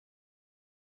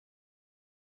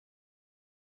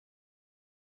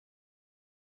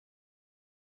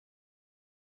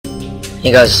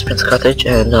Hey guys, it's Prince Carthage,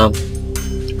 and I'm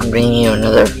bringing you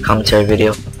another commentary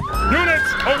video.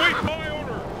 Units, await my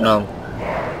order.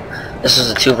 This is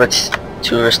a 2 vs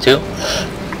 2,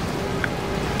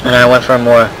 and I went for a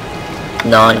more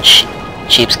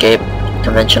non-cheapskate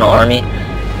conventional army,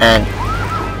 and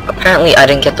apparently I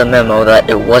didn't get the memo that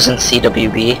it wasn't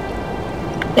CWB,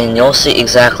 and you'll see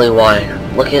exactly why.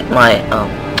 Look at my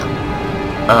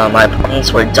my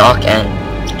opponents were Doc and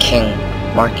King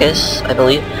Marcus, I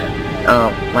believe.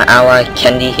 My ally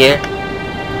Kendi here,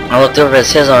 I looked over at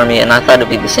his army and I thought it'd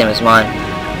be the same as mine,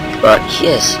 but he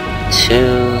is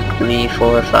 2, 3,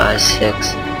 4, 5, 6,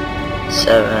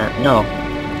 7, no,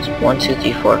 it's 1, 2,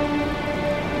 3, 4,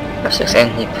 5, 6,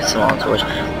 and he puts them all into torch.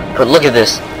 But look at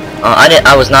this.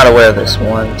 I was not aware of this.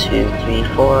 1, 2, 3,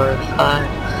 4,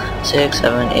 5, 6,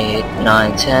 7, 8,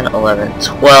 9, 10, 11,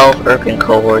 12 urban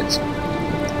cohorts.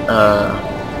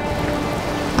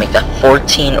 Make that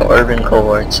 14 urban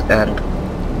cohorts and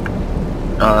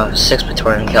 6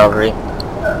 Praetorian cavalry.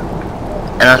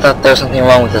 And I thought there was something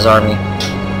wrong with his army,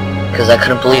 because I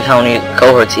couldn't believe how many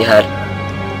cohorts he had.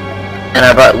 And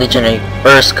I brought legionary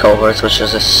first cohorts, which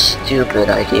was a stupid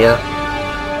idea.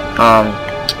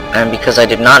 And because I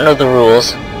did not know the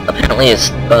rules, apparently it's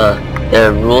the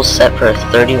rules set for a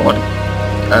 31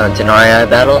 denarii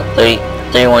battle,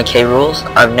 31k rules.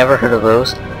 I've never heard of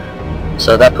those,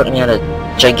 so that put me at a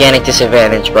gigantic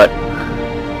disadvantage. But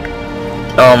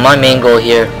my main goal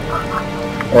here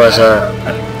was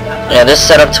yeah, this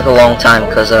setup took a long time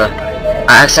because I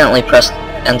accidentally pressed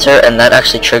enter, and that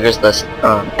actually triggers the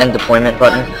end deployment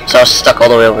button, so I was stuck all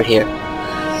the way over here.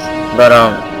 But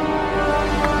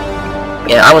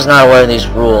yeah, I was not aware of these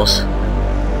rules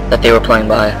that they were playing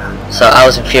by, so I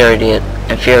was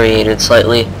infuriated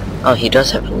slightly. Oh, he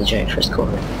does have legionary first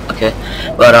cohort. Okay,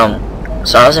 but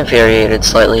so I was infuriated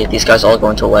slightly. These guys all go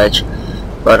into wedge,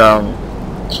 but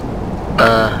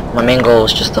my main goal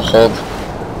was just to hold.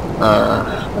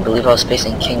 I believe I was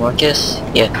facing King Marcus.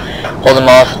 Yeah, hold him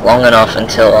off long enough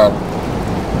until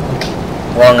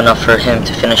long enough for him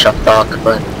to finish off Doc.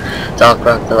 But Doc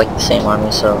brought like the same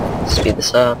army, so let's speed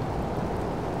this up.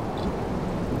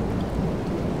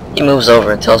 He moves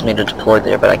over and tells me to deploy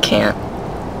there, but I can't.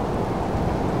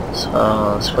 So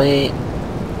let's wait.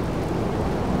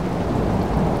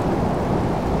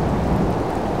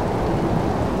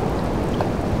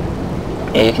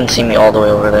 Yeah, you can see me all the way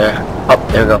over there. Oh,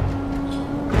 there we go.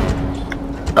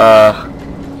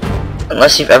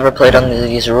 Unless you've ever played under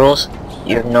these rules,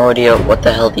 you have no idea what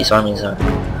the hell these armies are.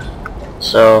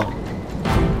 So,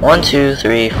 1, 2,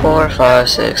 3, 4, 5,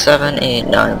 6, 7, 8,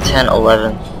 9, 10,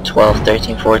 11, 12,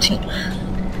 13, 14.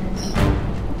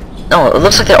 No, it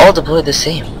looks like they're all deployed the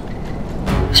same.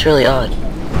 It's really odd.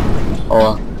 Oh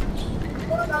well.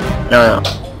 No.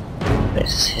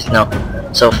 No.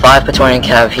 So 5 Praetorian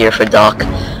Cav here for Doc,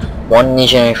 1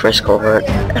 legionary first cohort,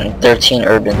 and 13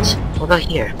 urbans. What about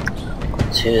here?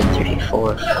 1, 2, 3,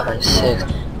 4, 5, 6,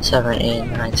 7, 8,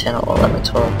 9, 10, 11,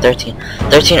 12, 13.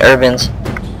 13 urbans,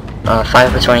 5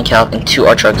 Praetorian Cav, and 2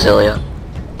 Archer Auxilia.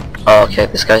 Oh, okay,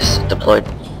 this guy's deployed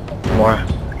more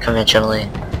conventionally.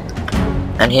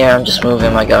 And here I'm just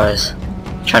moving my guys,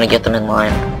 trying to get them in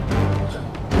line.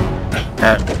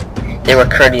 And they were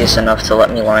courteous enough to let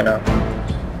me line up.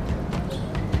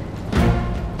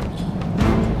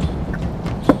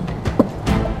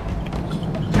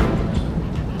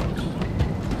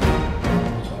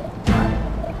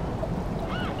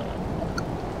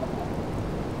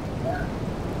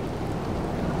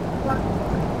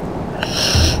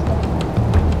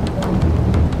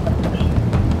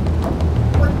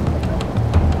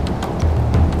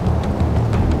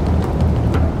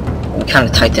 Kind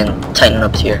of tighten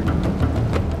up here.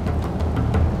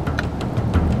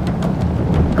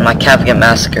 And my cav get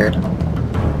massacred.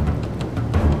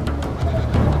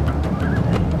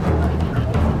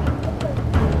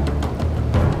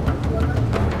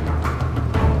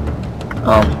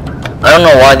 I don't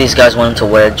know why these guys went into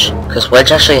wedge, because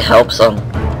wedge actually helps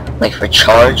like for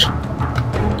charge,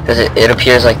 because it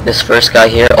appears like this first guy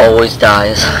here always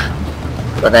dies,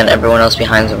 but then everyone else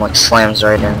behind him like slams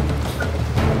right in.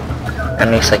 That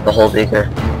makes like the hole bigger.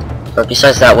 But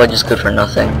besides that, wedge is good for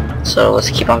nothing. So let's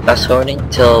keep on fast forwarding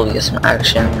until we get some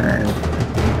action. And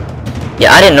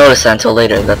yeah, I didn't notice that until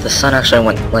later, that the sun actually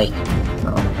went like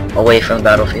away from the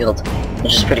battlefield,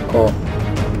 which is pretty cool.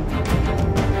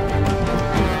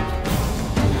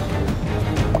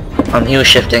 He was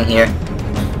shifting here,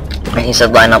 and he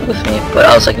said line up with me, but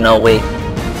I was like, no, wait.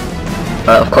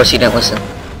 Of course he didn't listen,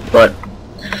 but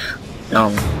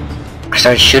I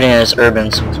started shooting at his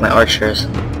urbans with my archers.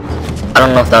 I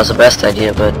don't know if that was the best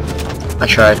idea, but I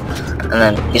tried. And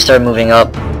then he started moving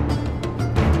up.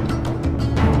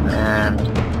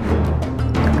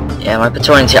 Yeah, my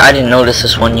Praetorians here, I didn't notice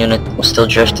this one unit was still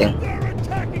drifting.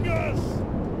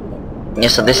 Yeah,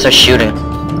 so they start shooting.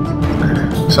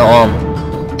 So,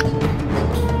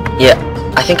 yeah,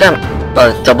 I think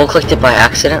I double-clicked it by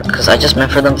accident, because I just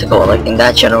meant for them to go, like, in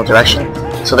that general direction.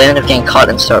 So they end up getting caught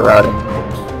and start routing.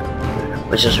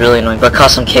 Which is really annoying, but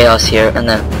caused some chaos here, and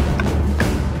then,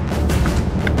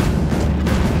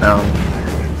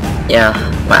 yeah,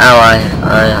 my ally,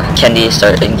 Kendi,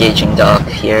 started engaging Doc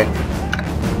here.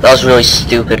 That was really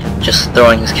stupid, just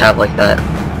throwing his cab like that.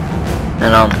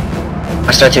 And,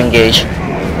 I started to engage.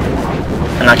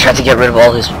 And I tried to get rid of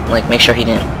all his, like, make sure he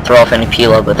didn't throw off any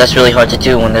pila, but that's really hard to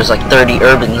do when there's, like, 30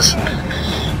 urbans.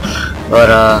 But,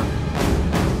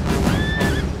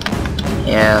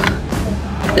 yeah,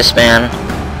 this man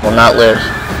will not live,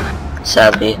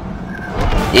 sadly.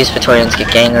 These Praetorians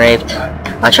get gang raped.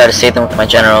 I try to save them with my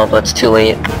general, but it's too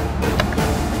late.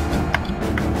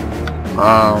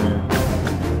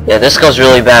 Yeah, this goes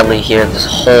really badly here, this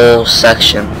whole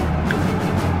section.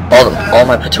 All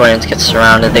my Praetorians get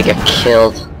surrounded, they get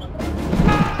killed.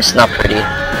 It's not pretty.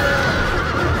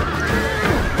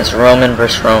 It's Roman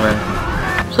versus Roman,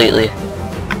 completely.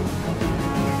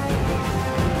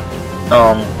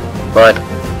 But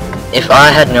if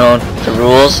I had known the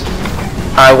rules,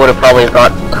 I would have probably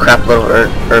brought a crap load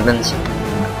of urbans.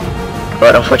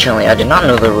 But unfortunately, I did not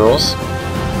know the rules,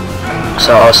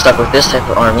 so I was stuck with this type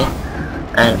of army.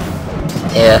 And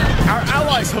yeah. Our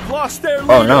allies have lost their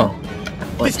leader. Oh no.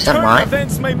 Wait, is that mine?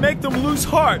 Events may make them lose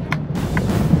heart.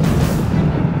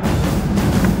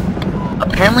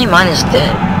 Apparently mine is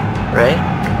dead, right?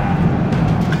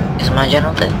 Is my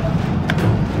general dead?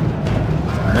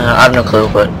 I have no clue,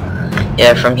 but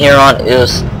yeah, from here on it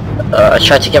was I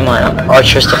tried to get my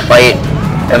archers to fight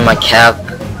and my cab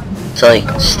to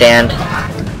like stand.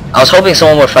 I was hoping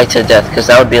someone would fight to the death, because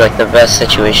that would be like the best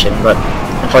situation, but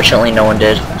unfortunately no one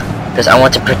did, because I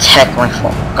want to protect my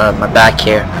my back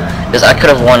here, because I could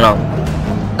have won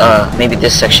maybe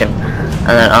this section,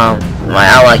 and then my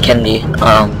ally Kendi,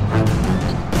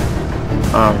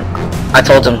 I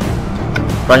told him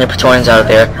run your Praetorians out of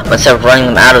there, but instead of running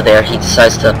them out of there, he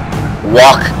decides to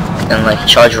walk and like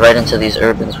charge right into these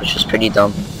urbans, which was pretty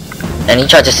dumb. And he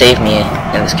tried to save me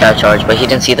in this cab charge, but he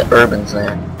didn't see the urbans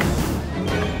there.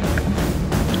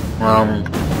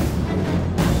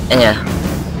 And yeah,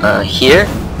 here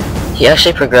he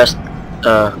actually progressed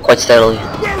quite steadily.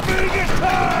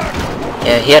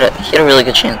 Yeah, he had a really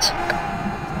good chance.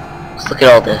 Let's look at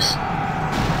all this.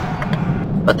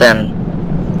 But then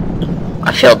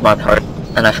I failed my part,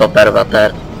 and I felt bad about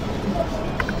that.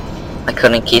 I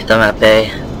couldn't keep them at bay,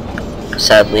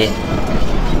 sadly.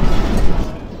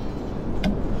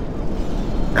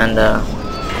 And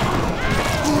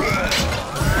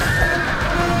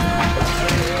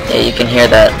yeah, you can hear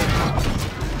that.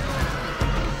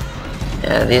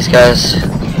 Yeah, these guys,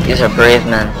 these are brave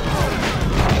men.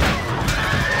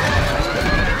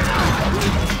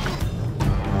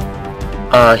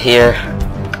 Here,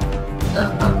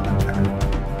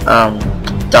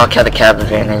 Doc had the cab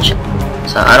advantage,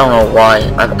 so I don't know why.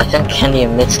 I think Kendi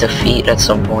admits defeat at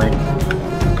some point.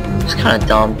 It's kind of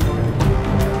dumb.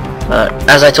 But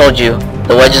as I told you,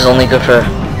 the wedge is only good for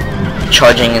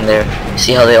charging in there.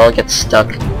 See how they all get stuck.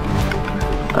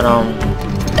 But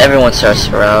everyone starts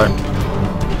to rout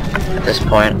at this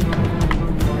point.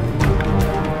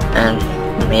 And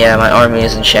yeah, my army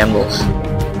is in shambles.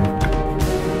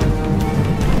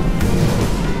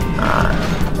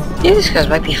 These guys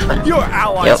might be fun. Your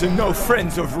allies are no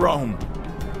friends of Rome.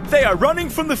 They are running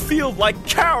from the field like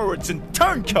cowards and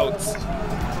turncoats.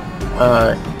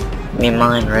 You mean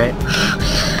mine, right?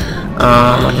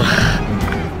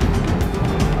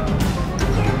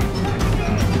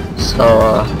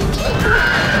 So,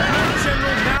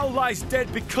 General now lies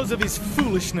dead because of his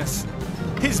foolishness.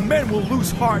 His men will lose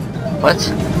heart. what?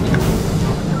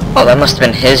 Oh, that must have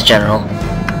been his general.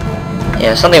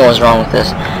 Yeah, something was wrong with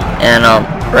this. And,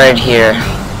 right here,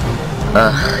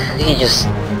 he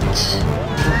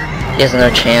has no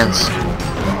chance.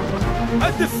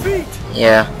 A defeat.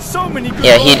 Yeah. So many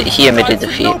Yeah, he admitted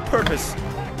defeat. no purpose.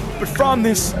 But from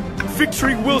this,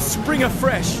 victory will spring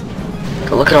afresh.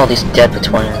 But look at all these dead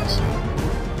Praetorians.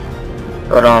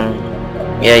 But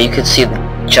yeah, you could see the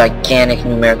gigantic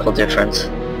numerical difference.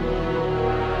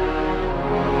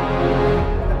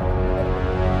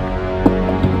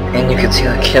 And you can see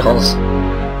the kills.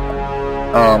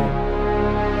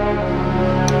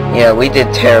 Yeah, we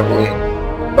did terribly,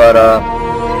 but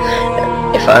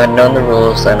if I had known the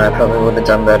rules, then I probably would have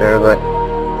done better, but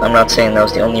I'm not saying that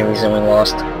was the only reason we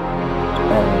lost.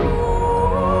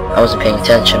 I wasn't paying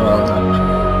attention,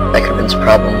 that could have been some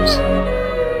problems.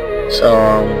 So,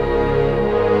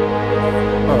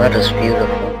 that is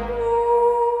beautiful.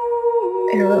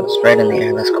 Arrows right in the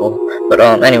air, that's cool. But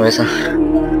anyways, good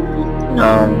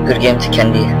game to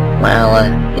Kendi, my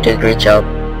ally. He did a great job.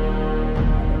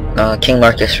 King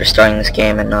Marcus for starting this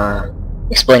game and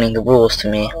explaining the rules to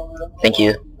me. Thank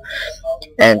you.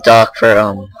 And Doc for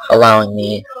allowing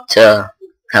me to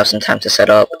have some time to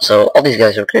set up. So all these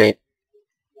guys are great.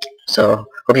 So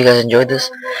hope you guys enjoyed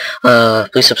this.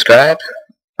 Please subscribe,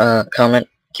 comment,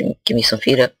 give me some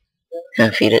feedback,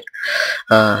 and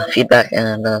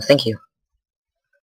thank you.